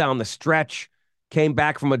shots down the stretch, came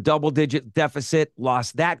back from a double-digit deficit,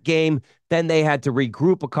 lost that game. Then they had to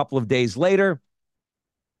regroup a couple of days later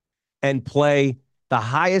and play the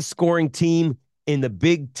highest scoring team in the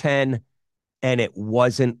Big Ten, and it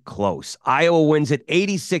wasn't close. Iowa wins it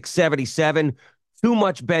 86-77. Too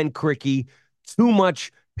much Ben Krikke, too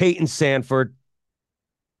much Peyton Sanford.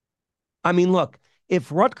 I mean, look,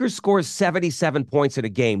 if Rutgers scores 77 points in a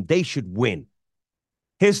game, they should win.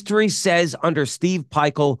 History says under Steve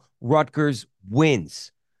Peichel, Rutgers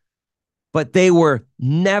wins. But they were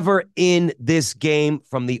never in this game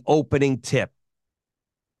from the opening tip.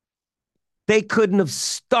 They couldn't have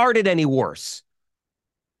started any worse.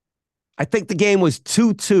 I think the game was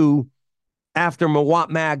 2-2 after Mawot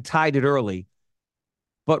Mag tied it early.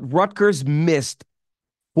 But Rutgers missed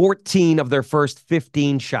 14 of their first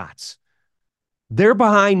 15 shots. They're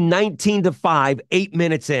behind 19-5, 8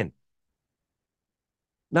 minutes in.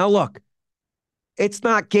 Now, look, it's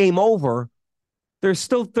not game over. There's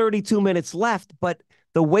still 32 minutes left, but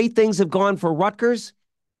the way things have gone for Rutgers,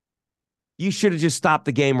 you should have just stopped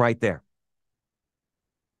the game right there.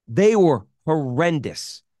 They were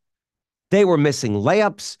horrendous. They were missing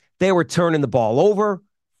layups. They were turning the ball over.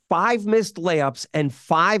 5 missed layups and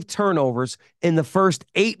 5 turnovers in the first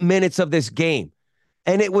 8 minutes of this game.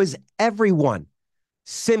 And it was everyone.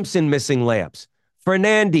 Simpson missing layups.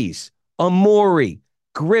 Fernandez, Amori,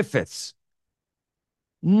 Griffiths.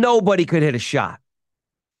 Nobody could hit a shot.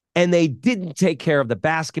 And they didn't take care of the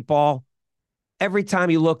basketball. Every time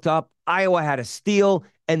you looked up, Iowa had a steal,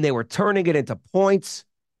 and they were turning it into points.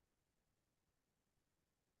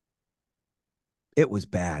 It was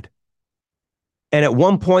bad. And at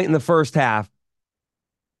one point in the first half,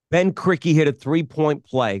 Ben Krikke hit a 3-point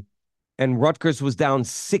play, and Rutgers was down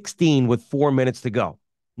 16 with 4 minutes to go.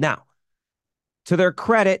 Now, to their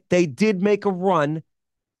credit, they did make a run,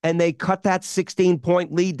 and they cut that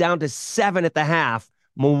 16-point lead down to 7 at the half.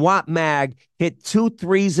 Mawot Mag hit 2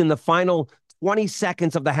 threes in the final 20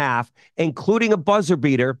 seconds of the half, including a buzzer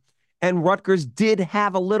beater, and Rutgers did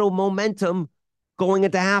have a little momentum going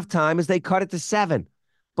into halftime as they cut it to 7.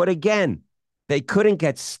 But again, they couldn't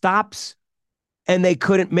get stops, and they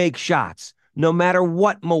couldn't make shots, no matter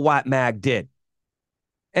what Mawot Mag did.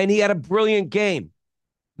 And he had a brilliant game.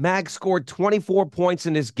 Mag scored 24 points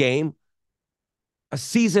in this game, a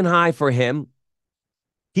season high for him.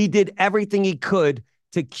 He did everything he could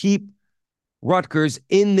to keep Rutgers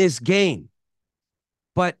in this game.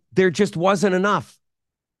 But there just wasn't enough.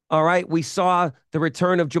 All right, we saw the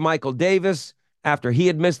return of JaMychal Davis after he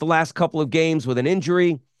had missed the last couple of games with an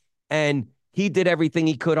injury, and he did everything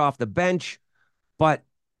he could off the bench. But,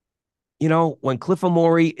 you know, when Cliff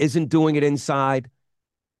Amori isn't doing it inside,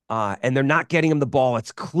 and they're not getting him the ball.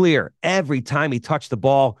 It's clear. Every time he touched the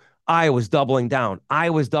ball, Iowa's doubling down.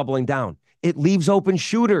 Iowa's doubling down. It leaves open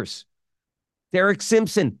shooters. Derek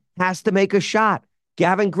Simpson has to make a shot.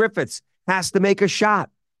 Gavin Griffiths has to make a shot.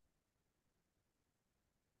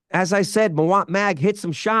 As I said, Mawot Mag hit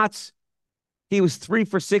some shots. He was 3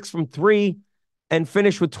 for 6 from 3 and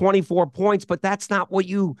finished with 24 points, but that's not what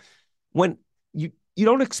you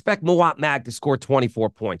don't expect Mawot Mag to score 24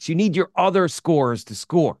 points. You need your other scorers to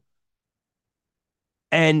score.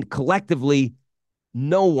 And collectively,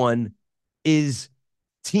 no one is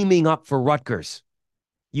teaming up for Rutgers.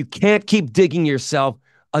 You can't keep digging yourself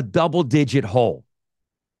a double-digit hole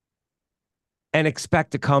and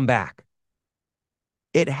expect to come back.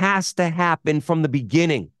 It has to happen from the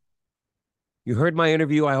beginning. You heard my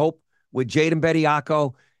interview, I hope, with Jaden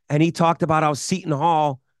Bediako, and he talked about how Seton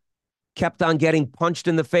Hall kept on getting punched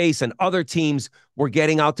in the face and other teams were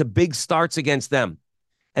getting out to big starts against them.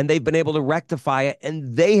 And they've been able to rectify it,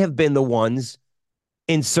 and they have been the ones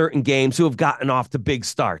in certain games who have gotten off to big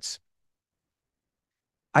starts.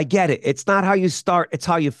 I get it. It's not how you start, it's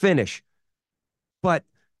how you finish. But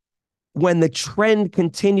when the trend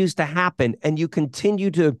continues to happen and you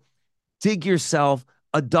continue to dig yourself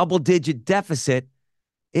a double-digit deficit,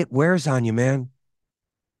 it wears on you, man.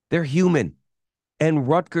 They're human. And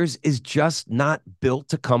Rutgers is just not built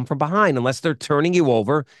to come from behind unless they're turning you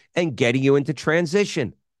over and getting you into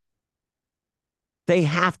transition. They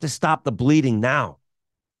have to stop the bleeding now.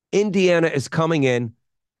 Indiana is coming in.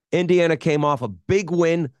 Indiana came off a big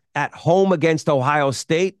win at home against Ohio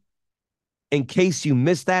State. In case you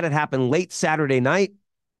missed that, it happened late Saturday night.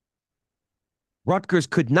 Rutgers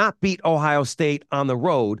could not beat Ohio State on the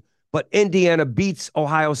road, but Indiana beats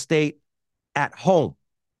Ohio State at home.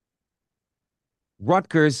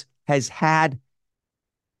 Rutgers has had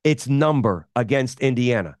its number against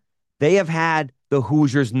Indiana. They have had the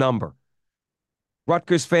Hoosiers' number.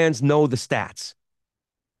 Rutgers fans know the stats.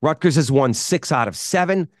 Rutgers has won 6 out of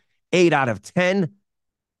 7, 8 out of 10.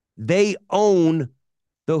 They own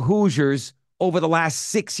the Hoosiers over the last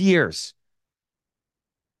 6 years.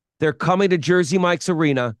 They're coming to Jersey Mike's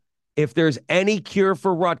Arena. If there's any cure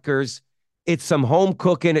for Rutgers, it's some home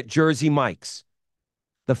cooking at Jersey Mike's.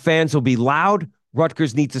 The fans will be loud.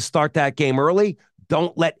 Rutgers needs to start that game early.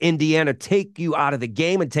 Don't let Indiana take you out of the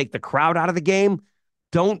game and take the crowd out of the game.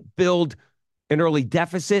 Don't build an early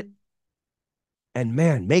deficit. And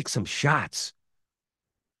man, make some shots.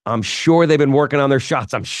 I'm sure they've been working on their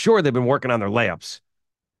shots. I'm sure they've been working on their layups.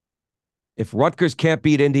 If Rutgers can't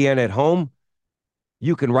beat Indiana at home,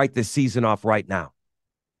 you can write this season off right now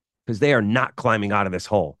because they are not climbing out of this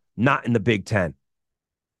hole, not in the Big Ten.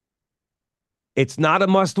 It's not a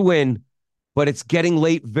must win, but it's getting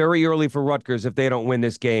late very early for Rutgers if they don't win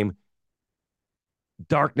this game.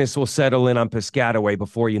 Darkness will settle in on Piscataway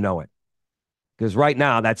before you know it. Because right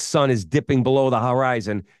now, that sun is dipping below the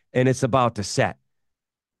horizon, and it's about to set.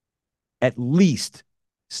 At least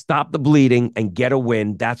stop the bleeding and get a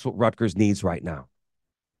win. That's what Rutgers needs right now.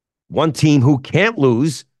 One team who can't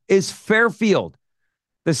lose is Fairfield.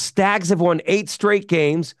 The Stags have won 8 straight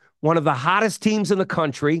games, one of the hottest teams in the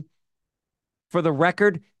country. For the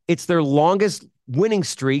record, it's their longest winning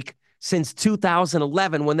streak since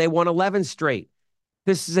 2011 when they won 11 straight.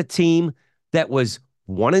 This is a team that was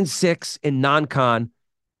 1-6 in non-con,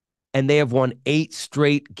 and they have won 8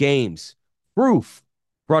 straight games. Proof,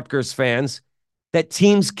 Rutgers fans, that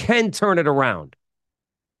teams can turn it around.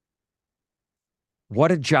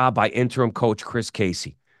 What a job by interim coach Chris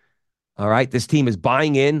Casey. All right, this team is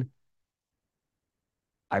buying in.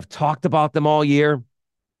 I've talked about them all year.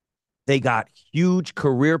 They got huge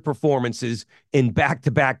career performances in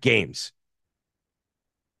back-to-back games.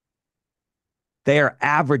 They are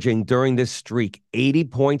averaging during this streak 80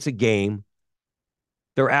 points a game.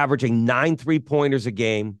 They're averaging 9 3-pointers a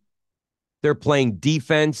game. They're playing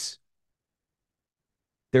defense.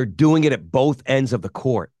 They're doing it at both ends of the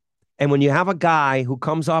court. And when you have a guy who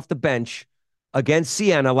comes off the bench against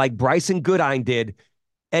Siena like Bryson Goodine did,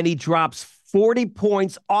 and he drops 40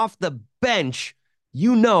 points off the bench,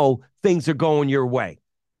 you know things are going your way.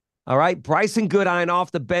 All right? Bryson Goodine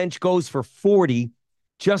off the bench goes for 40.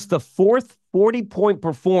 Just the 4th 40-point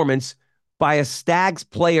performance by a Stags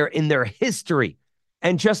player in their history,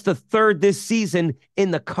 and just the 3rd this season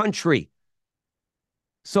in the country.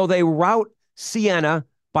 So they rout Siena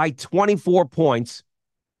by 24 points,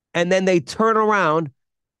 and then they turn around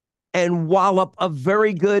and wallop a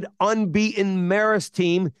very good unbeaten Marist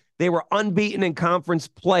team. They were unbeaten in conference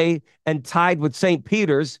play and tied with St.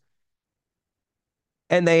 Peter's,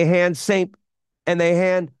 and they hand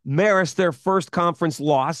Marist their first conference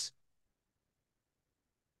loss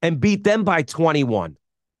and beat them by 21.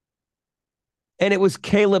 And it was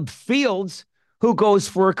Caleb Fields who goes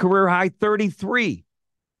for a career high 33.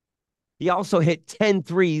 He also hit 10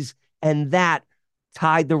 threes, and that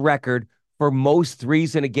tied the record for most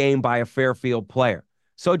threes in a game by a Fairfield player.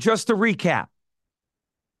 So just to recap,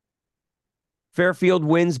 Fairfield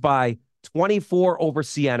wins by 24 over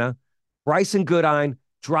Siena. Bryson Goodine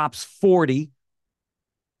drops 40.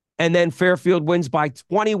 And then Fairfield wins by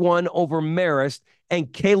 21 over Marist,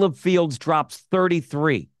 and Caleb Fields drops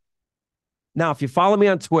 33. Now, if you follow me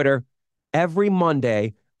on Twitter, every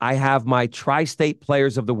Monday I have my Tri-State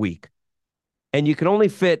Players of the Week. And you can only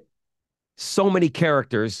fit so many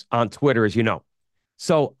characters on Twitter, as you know.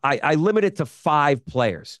 So I limit it to 5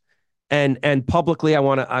 players. And publicly, I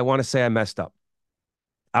want to say I messed up.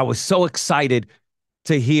 I was so excited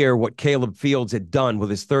to hear what Caleb Fields had done with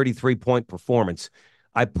his 33-point performance.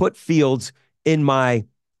 I put Fields in my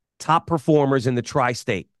top performers in the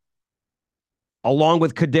Tri-State, along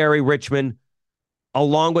with Kaderi Richmond,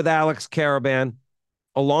 along with Alex Caravan,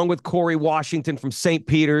 along with Corey Washington from St.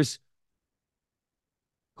 Peter's,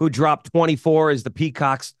 who dropped 24 as the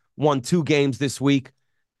Peacocks won 2 games this week.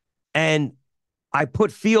 And I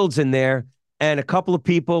put Fields in there, and a couple of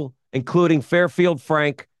people, including Fairfield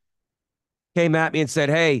Frank, came at me and said,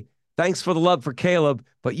 hey, thanks for the love for Caleb,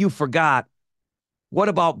 but you forgot. What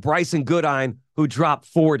about Bryson Goodine, who dropped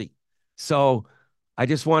 40? So I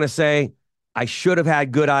just want to say I should have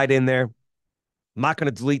had Goodine in there. I'm not going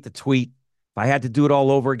to delete the tweet. If I had to do it all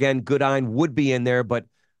over again, Goodine would be in there. But,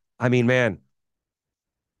 I mean, man,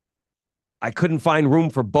 I couldn't find room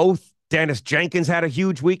for both. Dennis Jenkins had a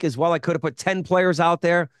huge week as well. I could have put 10 players out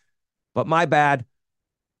there, but my bad.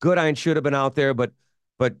 Goodine should have been out there. But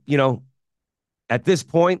you know, at this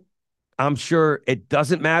point, I'm sure it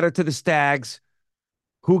doesn't matter to the Stags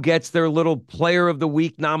who gets their little player of the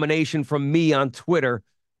week nomination from me on Twitter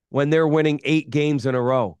when they're winning 8 games in a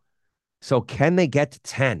row. So can they get to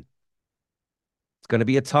 10? It's going to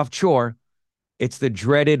be a tough chore. It's the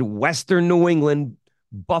dreaded Western New England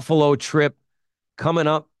Buffalo trip coming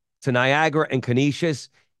up to Niagara and Canisius.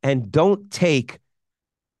 And don't take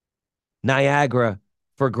Niagara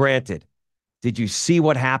for granted. Did you see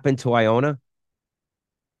what happened to Iona?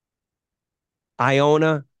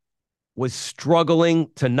 Iona was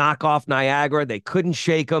struggling to knock off Niagara. They couldn't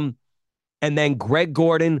shake them. And then Greg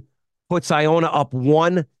Gordon puts Iona up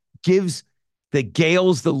 1, gives the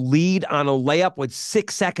Gales the lead on a layup with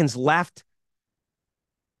 6 seconds left.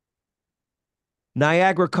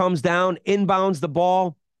 Niagara comes down, inbounds the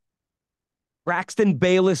ball. Braxton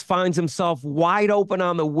Bayless finds himself wide open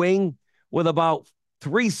on the wing with about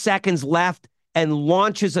 3 seconds left and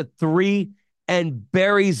launches a 3 and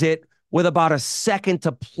buries it with about a second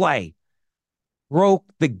to play. Broke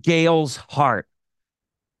the Gales' heart.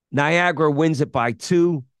 Niagara wins it by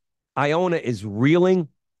 2. Iona is reeling.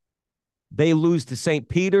 They lose to St.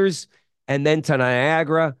 Peter's and then to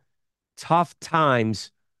Niagara. Tough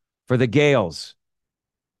times for the Gales.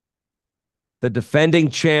 The defending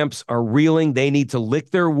champs are reeling. They need to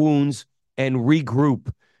lick their wounds and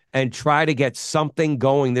regroup and try to get something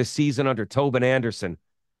going this season under Tobin Anderson.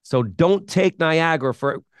 So don't take Niagara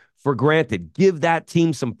for granted. Give that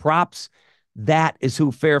team some props. That is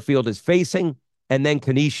who Fairfield is facing. And then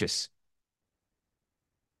Canisius.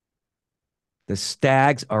 The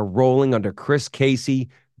Stags are rolling under Chris Casey.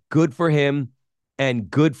 Good for him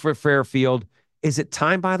and good for Fairfield. Is it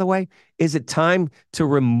time, by the way? Is it time to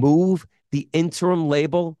remove the interim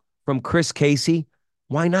label from Chris Casey?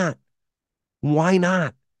 Why not? Why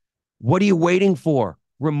not? What are you waiting for?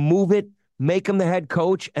 Remove it, make him the head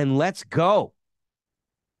coach, and let's go.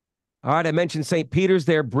 All right, I mentioned St. Peter's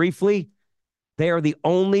there briefly. They are the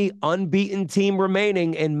only unbeaten team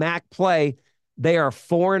remaining in MAC play. They are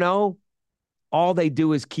 4-0. All they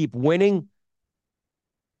do is keep winning.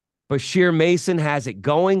 Bashir Mason has it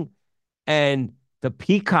going, and the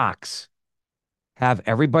Peacocks have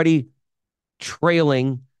everybody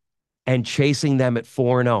trailing and chasing them at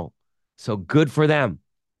 4-0. So good for them.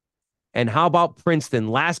 And how about Princeton?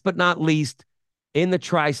 Last but not least, in the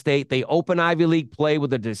Tri-State, they open Ivy League play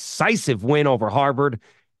with a decisive win over Harvard,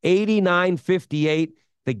 89-58.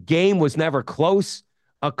 The game was never close.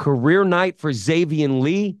 A career night for Xavier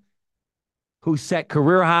Lee, who set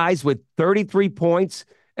career highs with 33 points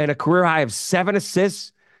and a career high of 7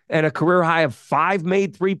 assists and a career high of 5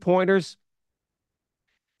 made three-pointers.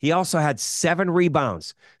 He also had 7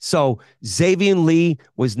 rebounds. So Xavier Lee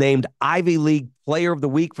was named Ivy League Player of the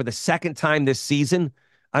Week for the 2nd time this season.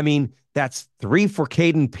 I mean, that's 3 for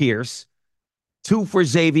Caden Pierce, 2 for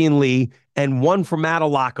Xavier Lee, and 1 for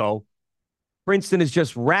Matalaco. Princeton is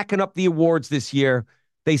just racking up the awards this year.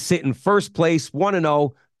 They sit in first place,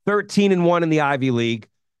 1-0, 13-1 in the Ivy League.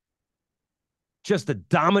 Just a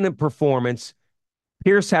dominant performance.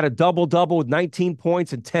 Pierce had a double-double with 19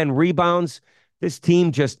 points and 10 rebounds. This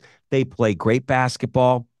team they play great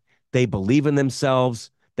basketball. They believe in themselves.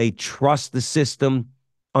 They trust the system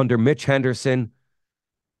under Mitch Henderson.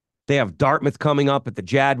 They have Dartmouth coming up at the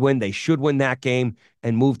Jadwin. They should win that game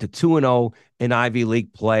and move to 2-0 in Ivy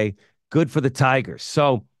League play. Good for the Tigers.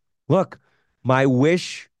 So, look, my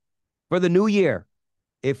wish for the new year,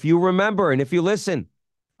 if you remember and if you listen,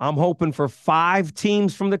 I'm hoping for 5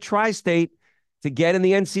 teams from the Tri-State to get in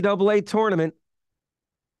the NCAA tournament.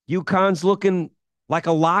 UConn's looking like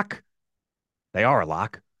a lock. They are a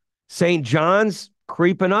lock. St. John's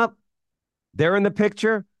creeping up. They're in the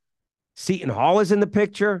picture. Seton Hall is in the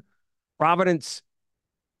picture. Providence,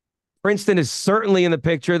 Princeton is certainly in the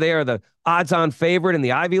picture. They are the odds-on favorite in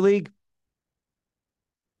the Ivy League.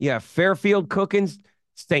 Yeah, Fairfield cooking,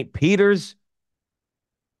 St. Peter's.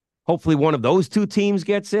 Hopefully one of those 2 teams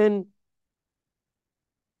gets in.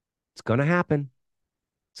 It's going to happen.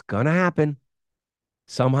 It's going to happen.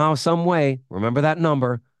 Somehow, some way. Remember that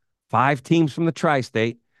number. 5 teams from the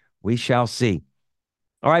Tri-State. We shall see.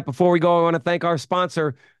 All right, before we go, I want to thank our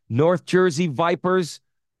sponsor,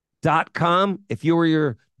 NorthJerseyVipers.com. If you or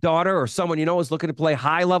your daughter or someone you know is looking to play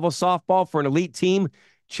high-level softball for an elite team,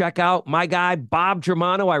 check out my guy, Bob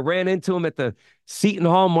Germano. I ran into him at the Seton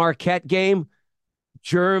Hall Marquette game.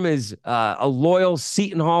 Germ is a loyal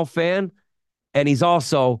Seton Hall fan, and he's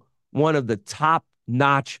also one of the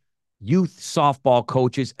top-notch youth softball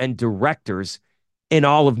coaches and directors in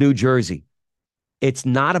all of New Jersey. It's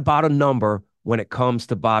not about a number when it comes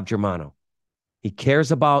to Bob Germano. He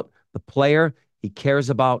cares about the player. He cares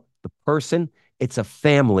about the person. It's a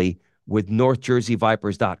family with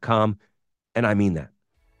NorthJerseyVipers.com, and I mean that.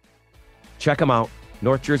 Check them out,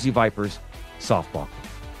 North Jersey Vipers softball.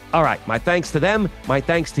 All right, my thanks to them. My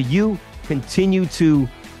thanks to you. Continue to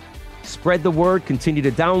spread the word. Continue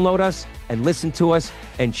to download us and listen to us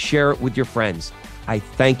and share it with your friends. I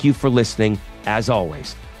thank you for listening, as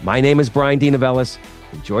always. My name is Bryan DeNovellis.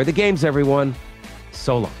 Enjoy the games, everyone.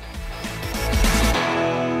 So long.